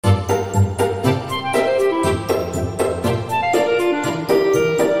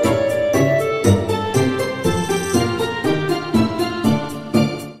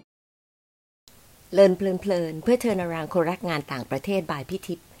ลินเพลินเพื่อเทิร์นอราวด์คนรักงานต่างประเทศบายพี่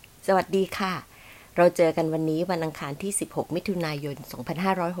ทิพย์สวัสดีค่ะเราเจอกันวันนี้วันอังคารที่16มิถุนายน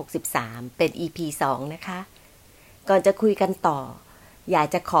2563เป็น EP 2นะคะก่อนจะคุยกันต่ออยาก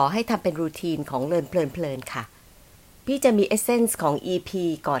จะขอให้ทำเป็นรูทีนของเลินเพลินค่ะพี่จะมีเอเซนส์ของ EP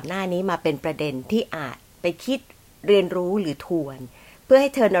ก่อนหน้านี้มาเป็นประเด็นที่อาจไปคิดเรียนรู้หรือทวนเพื่อให้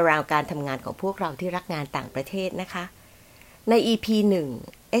เทิร์นอราวด์การทำงานของพวกเราที่รักงานต่างประเทศนะคะใน EP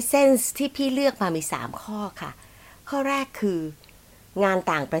 1 Essence ที่พี่เลือกมามี3ข้อค่ะข้อแรกคืองาน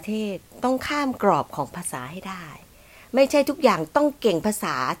ต่างประเทศต้องข้ามกรอบของภาษาให้ได้ไม่ใช่ทุกอย่างต้องเก่งภาษ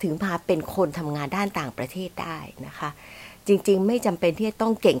าถึงมาเป็นคนทำงานด้านต่างประเทศได้นะคะจริงๆไม่จำเป็นที่จะต้อ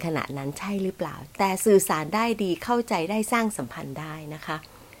งเก่งขนาดนั้นใช่หรือเปล่าแต่สื่อสารได้ดีเข้าใจได้สร้างสัมพันธ์ได้นะคะ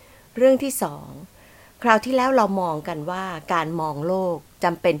เรื่องที่2คราวที่แล้วเรามองกันว่าการมองโลกจ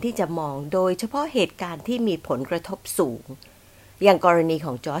ำเป็นที่จะมองโดยเฉพาะเหตุการณ์ที่มีผลกระทบสูงอย่างกรณีข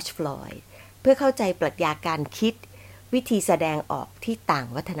องจอร์จฟลอยด์เพื่อเข้าใจปรัชญาการคิดวิธีแสดงออกที่ต่าง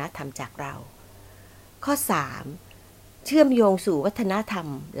วัฒนธรรมจากเราข้อ3เชื่อมโยงสู่วัฒนธรรม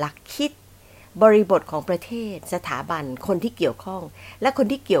หลักคิดบริบทของประเทศสถาบันคนที่เกี่ยวข้องและคน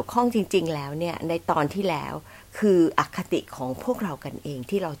ที่เกี่ยวข้องจริงๆแล้วเนี่ยในตอนที่แล้วคืออคติของพวกเรากันเอง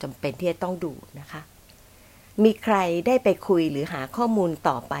ที่เราจำเป็นที่จะต้องดูนะคะมีใครได้ไปคุยหรือหาข้อมูล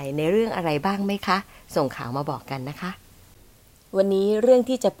ต่อไปในเรื่องอะไรบ้างไหมคะส่งข่าวมาบอกกันนะคะวันนี้เรื่อง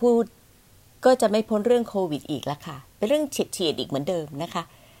ที่จะพูดก็จะไม่พ้นเรื่องโควิดอีกละค่ะเป็นเรื่องเฉียดอีกเหมือนเดิมนะคะ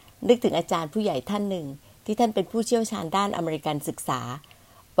นึกถึงอาจารย์ผู้ใหญ่ท่านหนึ่งที่ท่านเป็นผู้เชี่ยวชาญด้านอเมริกันศึกษา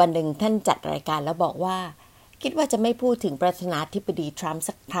วันหนึ่งท่านจัดรายการแล้วบอกว่าคิดว่าจะไม่พูดถึงประธานาธิบดีทรัมป์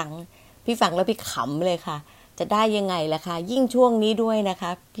สักครั้งพี่ฟังแล้วพี่ขำเลยค่ะจะได้ยังไงล่ะคะยิ่งช่วงนี้ด้วยนะค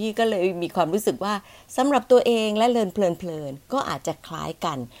ะพี่ก็เลยมีความรู้สึกว่าสำหรับตัวเองและเลินเพลินก็อาจจะคล้าย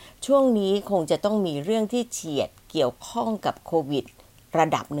กันช่วงนี้คงจะต้องมีเรื่องที่เฉียดเกี่ยวข้องกับโควิดระ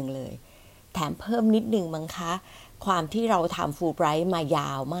ดับหนึ่งเลยแถมเพิ่มนิดนึงมั้งคะความที่เราทำฟูลไบรท์มาย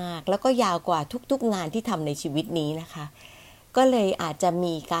าวมากแล้วก็ยาวกว่าทุกๆงานที่ทำในชีวิตนี้นะคะก็เลยอาจจะ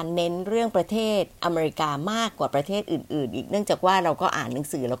มีการเน้นเรื่องประเทศอเมริกามากกว่าประเทศอื่นๆอีกเนื่องจากว่าเราก็อ่านหนัง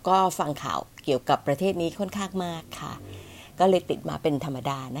สือแล้วก็ฟังข่าวเกี่ยวกับประเทศนี้ค่อนข้างมากค่ะก็เลยติดมาเป็นธรรม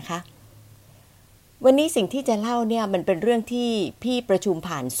ดานะคะวันนี้สิ่งที่จะเล่าเนี่ยมันเป็นเรื่องที่พี่ประชุม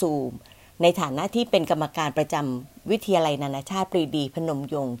ผ่านซูมในฐานะที่เป็นกรรมการประจำวิทยาลัยนานาชาติปรีดีพนม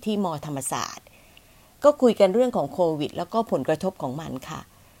ยงค์ที่ม.ธรรมศาสตร์ก็คุยกันเรื่องของโควิดแล้วก็ผลกระทบของมันค่ะ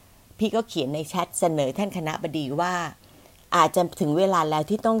พี่ก็เขียนในแชทเสนอท่านคณบดีว่าอาจจะถึงเวลาแล้ว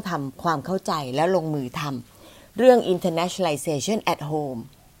ที่ต้องทำความเข้าใจและลงมือทำเรื่อง internationalization at home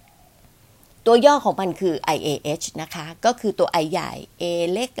ตัวย่อของมันคือ IAH นะคะก็คือตัว I ใหญ่ A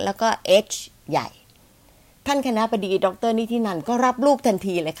เล็กแล้วก็ H ใหญ่ท่านคณบดีดร.นิธินันท์ก็รับลูกทัน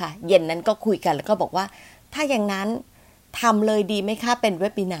ทีเลยค่ะเย็นนั้นก็คุยกันแล้วก็บอกว่าถ้าอย่างนั้นทำเลยดีไหมคะเป็นเว็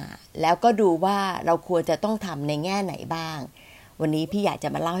บนาร์แล้วก็ดูว่าเราควรจะต้องทำในแง่ไหนบ้างวันนี้พี่อยากจะ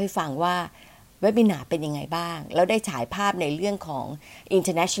มาเล่าให้ฟังว่าเว็บนาร์เป็นยังไงบ้างแล้วได้ฉายภาพในเรื่องของ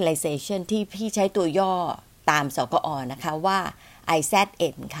internationalization ที่พี่ใช้ตัวย่อตามสกอ.นะคะว่า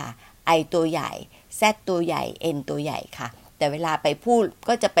IZN ค่ะ I ตัวใหญ่ Z ตัวใหญ่ N ตัวใหญ่ค่ะแต่เวลาไปพูด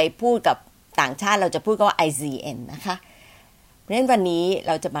ก็จะไปพูดกับต่างชาติเราจะพูดก็ว่า IZN นะคะเพราะฉะนั้นวันนี้เ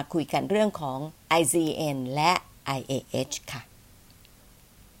ราจะมาคุยกันเรื่องของ IZN และ IAH ค่ะ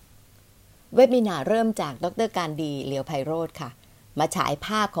เว็บนาร์เริ่มจากดร.การดีเหลียวไพโรจน์ค่ะมาฉายภ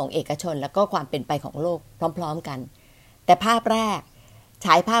าพของเอกชนแล้วก็ความเป็นไปของโลกพร้อมๆกันแต่ภาพแรกฉ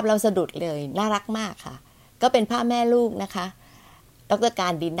ายภาพเราสะดุดเลยน่ารักมากค่ะก็เป็นภาพแม่ลูกนะคะดร.กา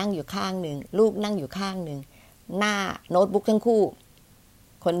รดีนั่งอยู่ข้างหนึ่งลูกนั่งอยู่ข้างหนึ่งหน้าโน้ตบุ๊กทั้งคู่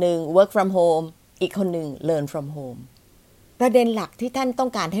คนหนึ่ง work from home อีกคนหนึ่ง learn from home ประเด็นหลักที่ท่านต้อ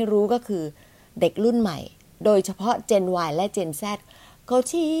งการให้รู้ก็คือเด็กรุ่นใหม่โดยเฉพาะ Gen Y และ Gen Z เขา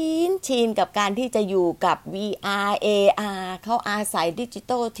ชินกับการที่จะอยู่กับ VR AR เขาอาศัย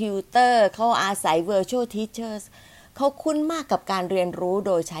Digital Tutor เขาอาศัย Virtual Teachers เขาคุ้นมากกับการเรียนรู้โ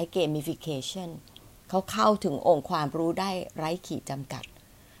ดยใช้ Gamification เขาเข้าถึงองค์ความรู้ได้ไร้ขีดจำกัด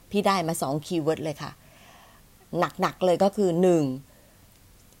พี่ได้มา2คีย์เวิร์ดเลยค่ะหนักๆเลยก็คือ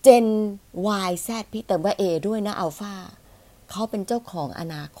1 Gen Y Z พี่เติมว่า A ด้วยนะอัลฟาเขาเป็นเจ้าของอ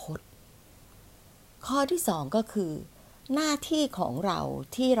นาคตข้อที่2ก็คือหน้าที่ของเรา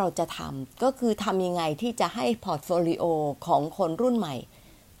ที่เราจะทำก็คือทำยังไงที่จะให้พอร์ตโฟลิโอของคนรุ่นใหม่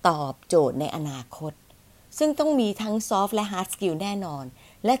ตอบโจทย์ในอนาคตซึ่งต้องมีทั้ง soft และ hard skill แน่นอน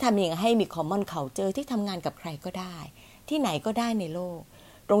และทำยังไงให้มี common culture ที่ทำงานกับใครก็ได้ที่ไหนก็ได้ในโลก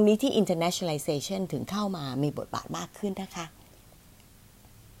ตรงนี้ที่ internationalization ถึงเข้ามามีบทบาทมากขึ้นนะคะ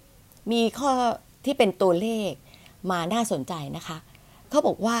มีข้อที่เป็นตัวเลขมาน่าสนใจนะคะเขา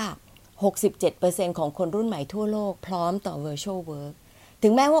บอกว่า 67% ของคนรุ่นใหม่ทั่วโลกพร้อมต่อ virtual work ถึ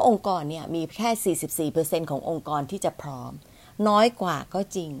งแม้ว่าองค์กรเนี่ยมีแค่ 44% ขององค์กรที่จะพร้อมน้อยกว่าก็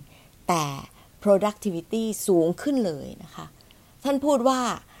จริงแต่ productivity สูงขึ้นเลยนะคะท่านพูดว่า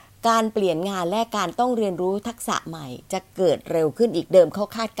การเปลี่ยนงานและการต้องเรียนรู้ทักษะใหม่จะเกิดเร็วขึ้นอีกเดิมเขา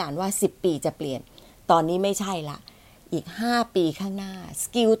คาดการณ์ว่า10ปีจะเปลี่ยนตอนนี้ไม่ใช่ละอีก5ปีข้างหน้าส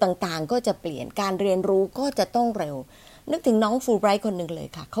กิลต่างๆก็จะเปลี่ยนการเรียนรู้ก็จะต้องเร็วนึกถึงน้องฟูลไบรท์คนหนึ่งเลย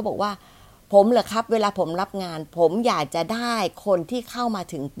ค่ะเขาบอกว่าผมเหรอครับเวลาผมรับงานผมอยากจะได้คนที่เข้ามา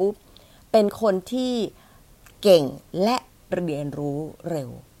ถึงปุ๊บเป็นคนที่เก่งและเรียนรู้เร็ว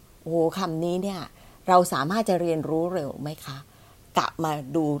โอ้คำนี้เนี่ยเราสามารถจะเรียนรู้เร็วไหมคะกลับมา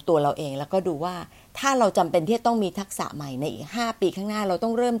ดูตัวเราเองแล้วก็ดูว่าถ้าเราจำเป็นที่ต้องมีทักษะใหม่ในอีก5ปีข้างหน้าเราต้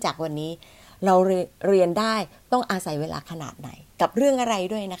องเริ่มจากวันนี้เราเรียนได้ต้องอาศัยเวลาขนาดไหนกับเรื่องอะไร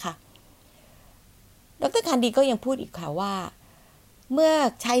ด้วยนะคะดร.คันดีก็ยังพูดอีกค่ะว่าเมื่อ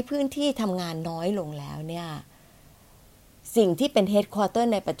ใช้พื้นที่ทำงานน้อยลงแล้วเนี่ยสิ่งที่เป็นเฮดควอเตอ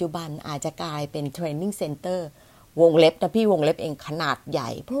ร์ในปัจจุบันอาจจะกลายเป็นเทรนนิ่งเซ็นเตอร์วงเล็บนะพี่วงเล็บเองขนาดใหญ่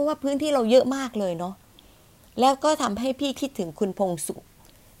เพราะว่าพื้นที่เราเยอะมากเลยเนาะแล้วก็ทำให้พี่คิดถึงคุณพงสุ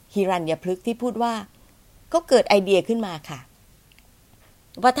หิรัญญพฤกษ์ที่พูดว่าก็เกิดไอเดียขึ้นมาค่ะ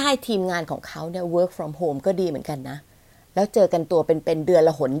ว่าถ้าทีมงานของเขาเนี่ย work from home ก็ดีเหมือนกันนะแล้วเจอกันตัวเป็นเดือนล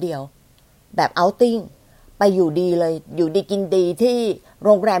ะหนเดียวแบบ outing ไปอยู่ดีเลยอยู่ดีกินดีที่โร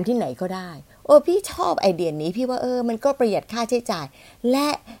งแรมที่ไหนก็ได้โอ้พี่ชอบไอเดียนี้พี่ว่ามันก็ประหยัดค่าใช้จ่ายและ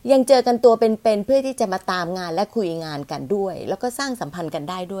ยังเจอกันตัวเป็นเพื่อที่จะมาตามงานและคุยงานกันด้วยแล้วก็สร้างสัมพันธ์กัน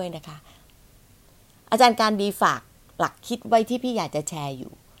ได้ด้วยนะคะอาจารย์การดีฝากหลักคิดไว้ที่พี่อยากจะแชร์อ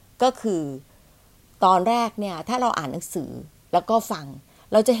ยู่ก็คือตอนแรกเนี่ยถ้าเราอ่านหนังสือแล้วก็ฟัง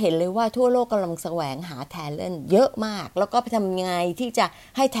เราจะเห็นเลยว่าทั่วโลกกำลังแสวงหา talent เยอะมากแล้วก็ไปทำยังไงที่จะ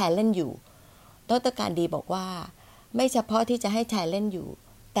ให้ talent อยู่ดร.การดีบอกว่าไม่เฉพาะที่จะให้ talent อยู่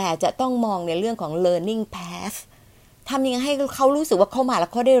แต่จะต้องมองในเรื่องของ learning path ทำยังไงให้เขารู้สึกว่าเข้ามาแล้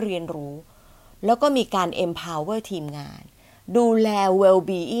วเขาได้เรียนรู้แล้วก็มีการ empower ทีมงานดูแล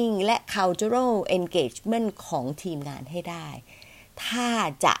well-being และ cultural engagement ของทีมงานให้ได้ถ้า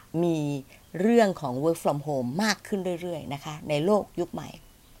จะมีเรื่องของ work from home มากขึ้นเรื่อยๆนะคะในโลกยุคใหม่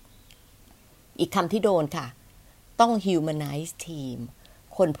อีกคำที่โดนค่ะต้อง humanize team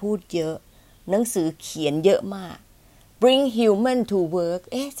คนพูดเยอะหนังสือเขียนเยอะมาก bring human to work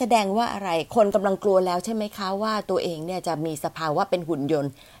แสดงว่าอะไรคนกำลังกลัวแล้วใช่ไหมคะว่าตัวเองเนี่ยจะมีสภาวะเป็นหุ่นยน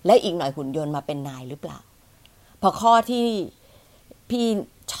ต์และอีกหน่อยหุ่นยนต์มาเป็นนายหรือเปล่าพอข้อที่พี่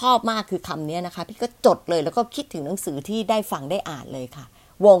ชอบมากคือคำนี้นะคะพี่ก็จดเลยแล้วก็คิดถึงหนังสือที่ได้ฟังได้อ่านเลยค่ะ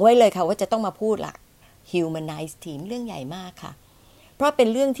วงไว้เลยค่ะว่าจะต้องมาพูดละ humanize team เรื่องใหญ่มากค่ะเพราะเป็น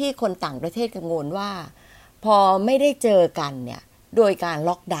เรื่องที่คนต่างประเทศกังวลว่าพอไม่ได้เจอกันเนี่ยโดยการ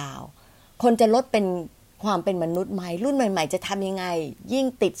ล็อกดาวน์คนจะลดเป็นความเป็นมนุษย์ไหมรุ่นใหม่ๆจะทำยังไงยิ่ง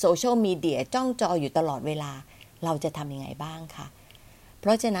ติดโซเชียลมีเดียจ้องจออยู่ตลอดเวลาเราจะทำยังไงบ้างคะเพร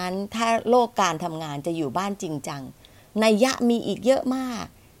าะฉะนั้นถ้าโลกการทำงานจะอยู่บ้านจริงจังนัยยะมีอีกเยอะมาก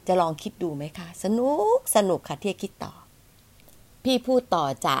จะลองคิดดูไหมคะสนุกค่ะที่จะคิดต่อพี่พูดต่อ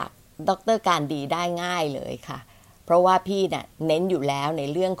จากดร.การดีได้ง่ายเลยค่ะเพราะว่าพี่เนี่ยเน้นอยู่แล้วใน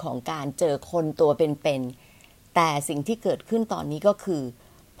เรื่องของการเจอคนตัวเป็นๆแต่สิ่งที่เกิดขึ้นตอนนี้ก็คือ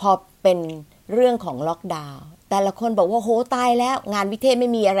พอเป็นเรื่องของล็อกดาวน์แต่ละคนบอกว่าโหตายแล้วงานวิเทศไม่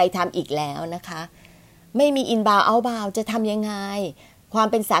มีอะไรทำอีกแล้วนะคะไม่มี inbound outbound จะทำยังไงความ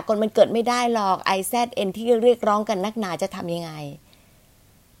เป็นสากลมันเกิดไม่ได้หรอก IZN ที่เรียกร้องกันนักหนาจะทำยังไง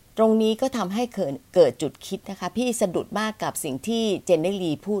ตรงนี้ก็ทำให้เกิดจุดคิดนะคะพี่สะดุดมากกับสิ่งที่เจนนี่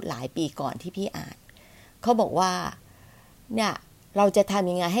ลีพูดหลายปีก่อนที่พี่อ่านเขาบอกว่าเนี่ยเราจะทำ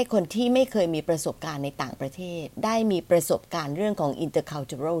ยังไงให้คนที่ไม่เคยมีประสบการณ์ในต่างประเทศได้มีประสบการณ์เรื่องของ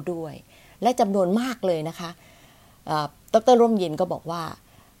intercultural ด้วยและจำนวนมากเลยนะคะดร.ร่มเย็นก็บอกว่า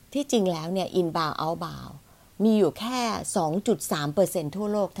ที่จริงแล้วเนี่ย inbound outbound มีอยู่แค่ 2.3% ทั่ว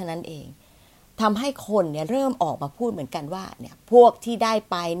โลกเท่านั้นเองทำให้คนเนี่ยเริ่มออกมาพูดเหมือนกันว่าเนี่ยพวกที่ได้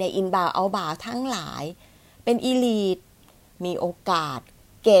ไปใน inbound outbound ทั้งหลายเป็น elite มีโอกาส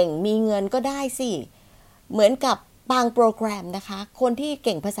เก่งมีเงินก็ได้สิเหมือนกับบางโปรแกรมนะคะคนที่เ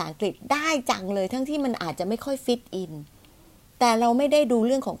ก่งภาษาอังกฤษได้จังเลยทั้งที่มันอาจจะไม่ค่อยฟิตอินแต่เราไม่ได้ดูเ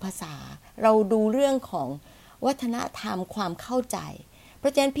รื่องของภาษาเราดูเรื่องของวัฒนธรรมความเข้าใจเพรา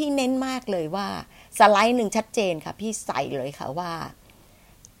ะฉะนั้นพี่เน้นมากเลยว่าสไลด์หนึ่งชัดเจนค่ะพี่ใส่เลยค่ะว่า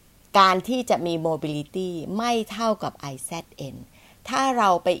การที่จะมี mobility ไม่เท่ากับ IZN ถ้าเรา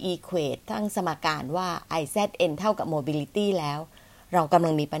ไป equate ทั้งสมการว่า IZN เท่ากับ mobility แล้วเรากำลั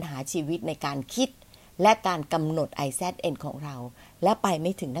งมีปัญหาชีวิตในการคิดและการกำหนด IZN ของเราและไปไ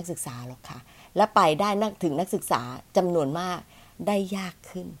ม่ถึงนักศึกษาหรอกค่ะและไปได้ถึงนักศึกษาจำนวนมากได้ยาก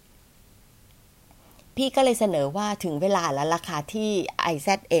ขึ้นพี่ก็เลยเสนอว่าถึงเวลาแล้วราคาที่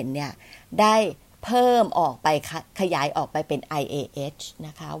IZN เนี่ยได้ เพิ่มออกไปขยายออกไปเป็น IAH น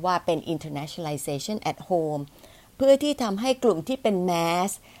ะคะว่าเป็น Internationalization at Home เพื่อที่ทำให้กลุ่มที่เป็น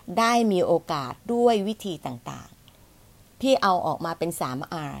Mass ได้มีโอกาสด้วยวิธีต่างๆพี่เอาออกมาเป็น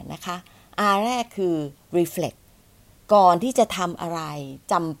 3R นะคะ R แรกคือ Reflect ก่อนที่จะทำอะไร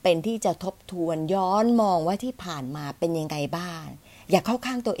จำเป็นที่จะทบทวนย้อนมองว่าที่ผ่านมาเป็นยังไงบ้างอย่าเข้า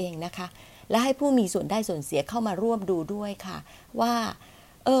ข้างตัวเองนะคะและให้ผู้มีส่วนได้ส่วนเสียเข้ามาร่วมดูด้วยค่ะว่า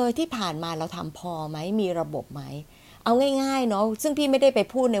ที่ผ่านมาเราทำพอไหมมีระบบไหมเอาง่ายๆเนาะซึ่งพี่ไม่ได้ไป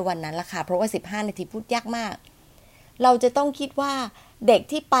พูดในวันนั้นละค่ะเพราะว่า15นาทีพูดยากมากเราจะต้องคิดว่าเด็ก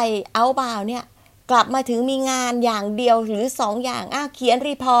ที่ไปเอาท์บาวด์เนี่ยกลับมาถึงมีงานอย่างเดียวหรือ2อย่างเขียน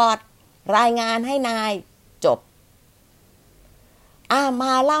รีพอร์ตรายงานให้นายจบม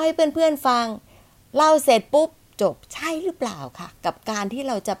าเล่าให้เพื่อนๆฟังเล่าเสร็จปุ๊บจบใช่หรือเปล่าค่ะกับการที่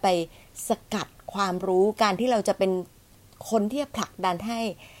เราจะไปสกัดความรู้การที่เราจะเป็นคนที่ผลักดันให้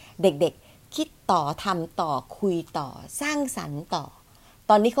เด็กๆคิดต่อทำต่อคุยต่อสร้างสรรค์ต่อ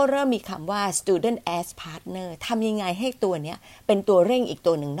ตอนนี้เขาเริ่มมีคำว่า student as partner ทำยังไงให้ตัวเนี้ยเป็นตัวเร่งอีก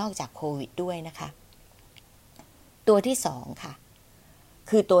ตัวหนึ่งนอกจากโควิดด้วยนะคะตัวที่2ค่ะ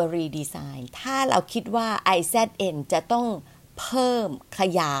คือตัว redesign ถ้าเราคิดว่า IZN จะต้องเพิ่มข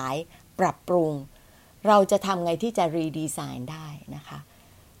ยายปรับปรุงเราจะทำไงที่จะ redesign ได้นะคะ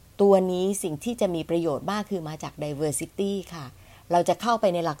ตัวนี้สิ่งที่จะมีประโยชน์มากคือมาจาก diversity ค่ะเราจะเข้าไป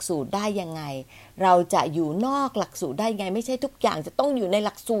ในหลักสูตรได้ยังไงเราจะอยู่นอกหลักสูตรได้ยังไงไม่ใช่ทุกอย่างจะต้องอยู่ในห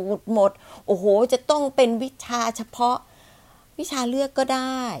ลักสูตรหมดโอ้โหจะต้องเป็นวิชาเฉพาะวิชาเลือกก็ไ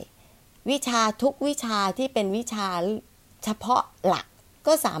ด้วิชาทุกวิชาที่เป็นวิชาเฉพาะหลัก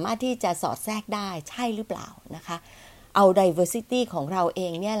ก็สามารถที่จะสอดแทรกได้ใช่หรือเปล่านะคะเอา diversity ของเราเอ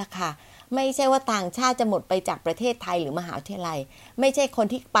งเนี่ยแหละค่ะไม่ใช่ว่าต่างชาติจะหมดไปจากประเทศไทยหรือมหาวิทยาลัยไม่ใช่คน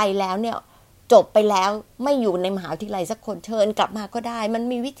ที่ไปแล้วเนี่ยจบไปแล้วไม่อยู่ในมหาวิทยาลัยสักคนเชิญกลับมาก็ได้มัน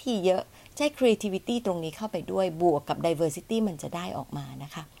มีวิธีเยอะใช้ creativity ตรงนี้เข้าไปด้วยบวกกับ diversity มันจะได้ออกมาน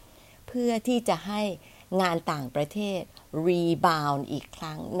ะคะเพื่อที่จะให้งานต่างประเทศ rebound อีกค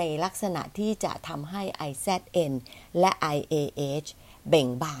รั้งในลักษณะที่จะทำให้ IZN และ IAH เบ่ง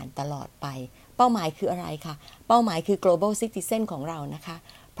บานตลอดไปเป้าหมายคืออะไรคะเป้าหมายคือ global citizen ของเรานะคะ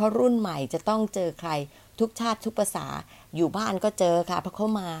เพราะรุ่นใหม่จะต้องเจอใครทุกชาติทุกภาษาอยู่บ้านก็เจอค่ะเพราะเขา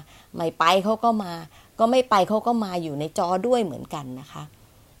มาไม่ไปเขาก็มาก็ไม่ไปเขาก็มาอยู่ในจอด้วยเหมือนกันนะคะ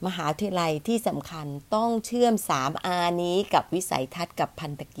มหาวิทยาลัยที่สำคัญต้องเชื่อม 3R นี้กับวิสัยทัศน์กับพั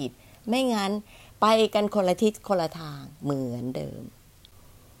นธกิจไม่งั้นไปกันคนละทิศคนละทางเหมือนเดิม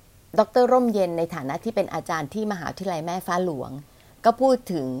ดร.ร่มเย็นในฐานะที่เป็นอาจารย์ที่มหาวิทยาลัยแม่ฟ้าหลวงก็พูด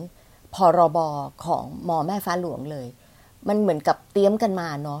ถึงพรบของม.แม่ฟ้าหลวงเลยมันเหมือนกับเตรียมกันมา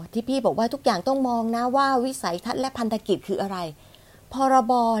เนาะที่พี่บอกว่าทุกอย่างต้องมองนะว่าวิสัยทัศน์และพันธกิจคืออะไรพร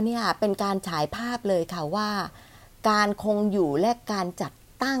บเนี่ยเป็นการฉายภาพเลยค่ะว่าการคงอยู่และการจัด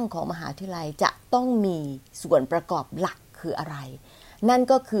ตั้งของมหาวิทยาลัยจะต้องมีส่วนประกอบหลักคืออะไรนั่น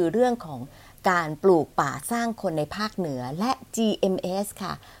ก็คือเรื่องของการปลูกป่าสร้างคนในภาคเหนือและ GMS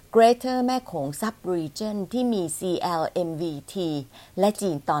ค่ะ Greater แม่โขง Sub-region ที่มี CLMVT และจี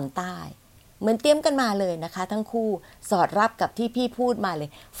นตอนใต้เหมือนเตรียมกันมาเลยนะคะทั้งคู่สอดรับกับที่พี่พูดมาเลย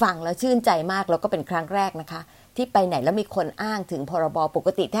ฟังแล้วชื่นใจมากแล้วก็เป็นครั้งแรกนะคะที่ไปไหนแล้วมีคนอ้างถึงพรบปก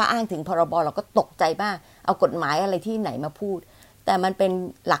ติถ้าอ้างถึงพรบเราก็ตกใจมากเอากฎหมายอะไรที่ไหนมาพูดแต่มันเป็น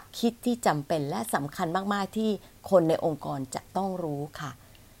หลักคิดที่จำเป็นและสำคัญมากๆที่คนในองค์กรจะต้องรู้ค่ะ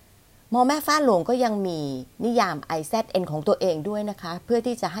ม.แม่ฟ้าหลวงก็ยังมีนิยาม IZN ของตัวเองด้วยนะคะเพื่อ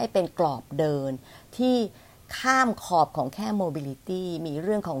ที่จะให้เป็นกรอบเดินที่ข้ามขอบของแค่ mobility มีเ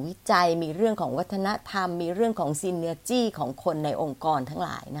รื่องของวิจัยมีเรื่องของวัฒนธรรมมีเรื่องของ synergy ของคนในองค์กรทั้งหล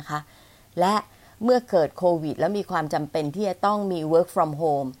ายนะคะและเมื่อเกิดโควิดแล้วมีความจำเป็นที่จะต้องมี work from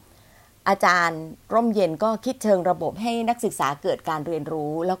home อาจารย์ร่มเย็นก็คิดเชิงระบบให้นักศึกษาเกิดการเรียน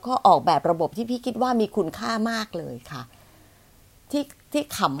รู้แล้วก็ออกแบบระบบที่พี่คิดว่ามีคุณค่ามากเลยค่ะที่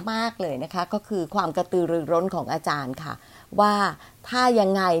ขำมากเลยนะคะก็คือความกระตือรือร้นของอาจารย์ค่ะว่าถ้ายั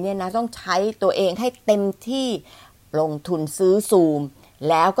งไงเนี่ยนะต้องใช้ตัวเองให้เต็มที่ลงทุนซื้อซูม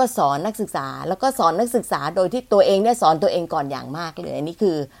แล้วก็สอนนักศึกษาแล้วก็สอนนักศึกษาโดยที่ตัวเองเนี่ยสอนตัวเองก่อนอย่างมากเลยอันนี้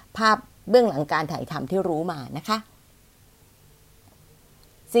คือภาพเบื้องหลังการถ่ายทำที่รู้มานะคะ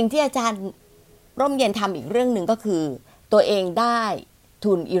สิ่งที่อาจารย์ร่มเย็นทำอีกเรื่องหนึ่งก็คือตัวเองได้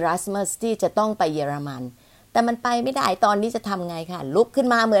ทุน Erasmus ที่จะต้องไปเยอรมันแต่มันไปไม่ได้ตอนนี้จะทำไงค่ะลุกขึ้น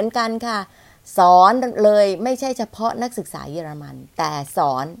มาเหมือนกันค่ะสอนเลยไม่ใช่เฉพาะนักศึกษาเยอรมันแต่ส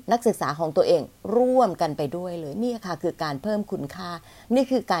อนนักศึกษาของตัวเองร่วมกันไปด้วยเลยนี่ค่ะคือการเพิ่มคุณค่านี่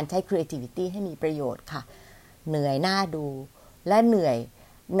คือการใช้ creativity ให้มีประโยชน์ค่ะเหนื่อยหน้าดูและเหนื่อย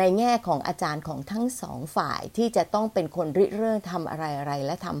ในแง่ของอาจารย์ของทั้งสองฝ่ายที่จะต้องเป็นคนริเริ่มทำอะไรแ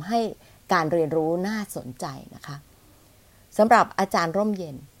ละทำให้การเรียนรู้น่าสนใจนะคะสำหรับอาจารย์ร่มเย็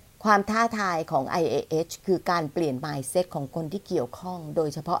น ความท้าทายของ IAH คือการเปลี่ยน mindset ของคนที่เกี่ยวข้องโดย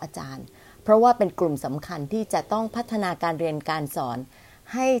เฉพาะอาจารย์เพราะว่าเป็นกลุ่มสำคัญที่จะต้องพัฒนาการเรียนการสอน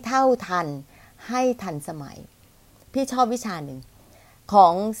ให้เท่าทันให้ทันสมัยพี่ชอบวิชาหนึ่งขอ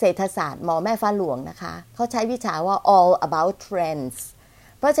งเศรษฐศาสตร์ม.แม่ฟ้าหลวงนะคะเขาใช้วิชาว่า all about trends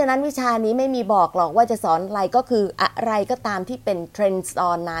เพราะฉะนั้นวิชานี้ไม่มีบอกหรอกว่าจะสอนอะไรก็คืออะไรก็ตามที่เป็นเทรนด์ต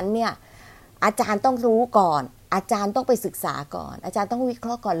อนนั้นเนี่ยอาจารย์ต้องรู้ก่อนอาจารย์ต้องไปศึกษาก่อนอาจารย์ต้องวิเคร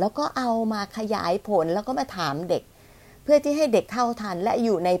าะห์ก่อนแล้วก็เอามาขยายผลแล้วก็มาถามเด็กเพื่อที่ให้เด็กเท่าทันและอ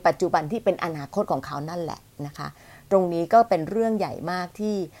ยู่ในปัจจุบันที่เป็นอนาคตของเขานั่นแหละนะคะตรงนี้ก็เป็นเรื่องใหญ่มาก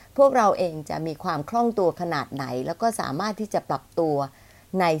ที่พวกเราเองจะมีความคล่องตัวขนาดไหนแล้วก็สามารถที่จะปรับตัว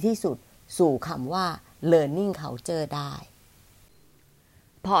ในที่สุดสู่คำว่า learning culture ได้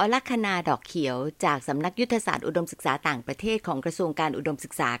ผอ.ลัคนาดอกเขียวจากสำนักยุทธศาสตร์อุดมศึกษาต่างประเทศของกระทรวงการอุดมศึ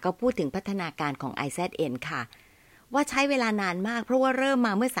กษาก็พูดถึงพัฒนาการของ IZN ค่ะว่าใช้เวลานานมากเพราะว่าเริ่มม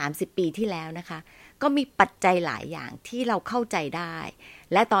าเมื่อ30ปีที่แล้วนะคะก็มีปัจจัยหลายอย่างที่เราเข้าใจได้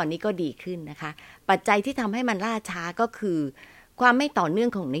และตอนนี้ก็ดีขึ้นนะคะปัจจัยที่ทำให้มันล่าช้าก็คือความไม่ต่อเนื่อง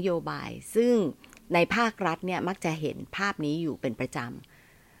ของนโยบายซึ่งในภาครัฐเนี่ยมักจะเห็นภาพนี้อยู่เป็นประจ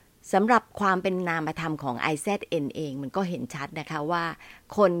ำสำหรับความเป็นนามธรรมของ IZN เองมันก็เห็นชัดนะคะว่า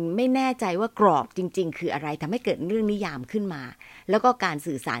คนไม่แน่ใจว่ากรอบจริงๆคืออะไรทำให้เกิดเรื่องนิยามขึ้นมาแล้วก็การ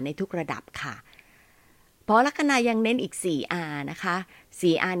สื่อสารในทุกระดับค่ะผอ.ลัคนายังเน้นอีก 4R นะคะ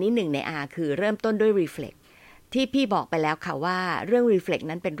 4R นี้1ใน R คือเริ่มต้นด้วย reflect ที่พี่บอกไปแล้วค่ะว่าเรื่อง reflect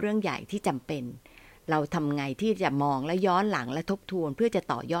นั้นเป็นเรื่องใหญ่ที่จำเป็นเราทำไงที่จะมองและย้อนหลังและทบทวนเพื่อจะ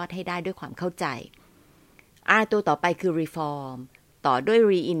ต่อยอดให้ได้ด้วยความเข้าใจ R ตัวต่อไปคือ reform ต่อด้วย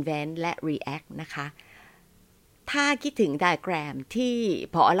reinvent และ react นะคะถ้าคิดถึงไดอะแกรมที่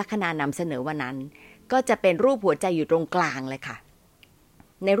ผอ.ลัคนานำเสนอวันนั้นก็จะเป็นรูปหัวใจอยู่ตรงกลางเลยค่ะ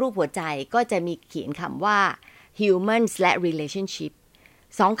ในรูปหัวใจก็จะมีเขียนคำว่า humans และ relationship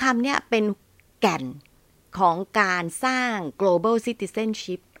สองคำเนี่ยเป็นแก่นของการสร้าง global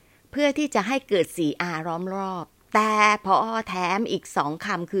citizenship เพื่อที่จะให้เกิด 4R ล้อมรอบแต่พอแถมอีก2ค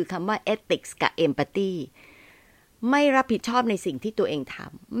ำคือคำว่า ethics กับ empathy ไม่รับผิดชอบในสิ่งที่ตัวเองท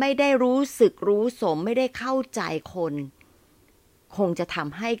ำไม่ได้รู้สึกรู้สมไม่ได้เข้าใจคนคงจะท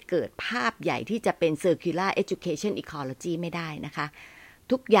ำให้เกิดภาพใหญ่ที่จะเป็น circular education ecology ไม่ได้นะคะ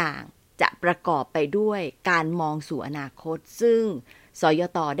ทุกอย่างจะประกอบไปด้วยการมองสู่อนาคตซึ่งสย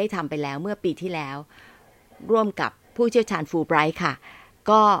ต.ได้ทำไปแล้วเมื่อปีที่แล้วร่วมกับผู้เชี่ยวชาญฟูลไบรท์ค่ะ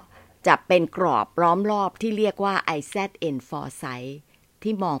ก็จะเป็นกรอบล้อมรอบที่เรียกว่า IZN Foresight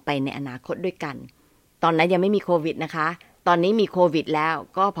ที่มองไปในอนาคตด้วยกันตอนนั้นยังไม่มีโควิดนะคะตอนนี้มีโควิดแล้ว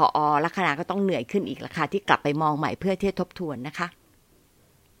ก็ผอ.ลัคนาก็ต้องเหนื่อยขึ้นอีกละค่ะที่กลับไปมองใหม่เพื่อที่จะทบทวนนะคะ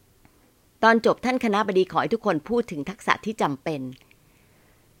ตอนจบท่านคณบดีขอให้ทุกคนพูดถึงทักษะที่จำเป็น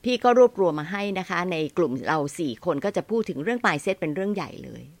พี่ก็รวบรวมมาให้นะคะในกลุ่มเรา4คนก็จะพูดถึงเรื่อง mindset เป็นเรื่องใหญ่เล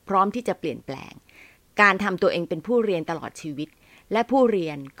ยพร้อมที่จะเปลี่ยนแปลงการทำตัวเองเป็นผู้เรียนตลอดชีวิตและผู้เรี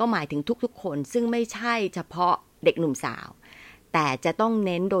ยนก็หมายถึงทุกๆคนซึ่งไม่ใช่เฉพาะเด็กหนุ่มสาวแต่จะต้องเ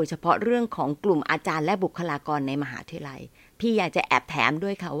น้นโดยเฉพาะเรื่องของกลุ่มอาจารย์และบุคลากรในมหาวิทยาลัยพี่อยากจะแอบแถมด้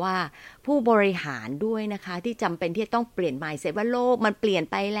วยค่ะว่าผู้บริหารด้วยนะคะที่จำเป็นที่จะต้องเปลี่ยน mindset ว่าโลกมันเปลี่ยน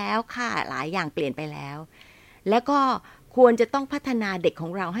ไปแล้วค่ะหลายอย่างเปลี่ยนไปแล้วแล้วก็ควรจะต้องพัฒนาเด็กขอ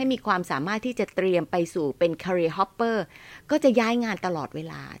งเราให้มีความสามารถที่จะเตรียมไปสู่เป็น career hopper ก็จะย้ายงานตลอดเว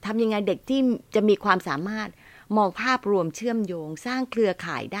ลาทำยังไงเด็กที่จะมีความสามารถมองภาพรวมเชื่อมโยงสร้างเครือ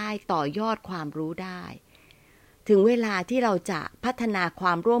ข่ายได้ต่อยอดความรู้ได้ถึงเวลาที่เราจะพัฒนาคว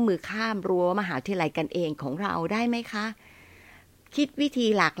ามร่วมมือข้ามรั้วมหาวิทยาลัยกันเองของเราได้ไหมคะคิดวิธี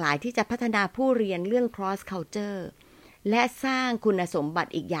หลากหลายที่จะพัฒนาผู้เรียนเรื่อง cross culture และสร้างคุณสมบั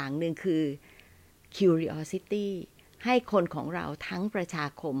ติอีกอย่างหนึ่งคือ curiosity ให้คนของเราทั้งประชา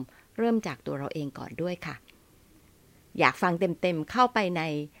คมเริ่มจากตัวเราเองก่อนด้วยค่ะอยากฟังเต็มๆเข้าไปใน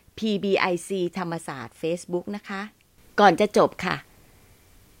PBIC ธรรมศาสตร์ Facebook นะคะก่อนจะจบค่ะ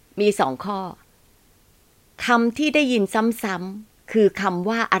มี2ข้อคำที่ได้ยินซ้ำๆคือคำ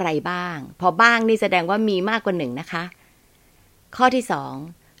ว่าอะไรบ้างพอบ้างนี่แสดงว่ามีมากกว่า1นะคะข้อที่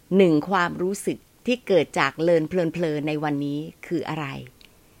2 1ความรู้สึกที่เกิดจากเลินเพลินในวันนี้คืออะไร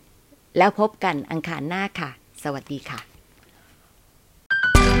แล้วพบกันอังคารหน้าค่ะสวัสดีค่ะ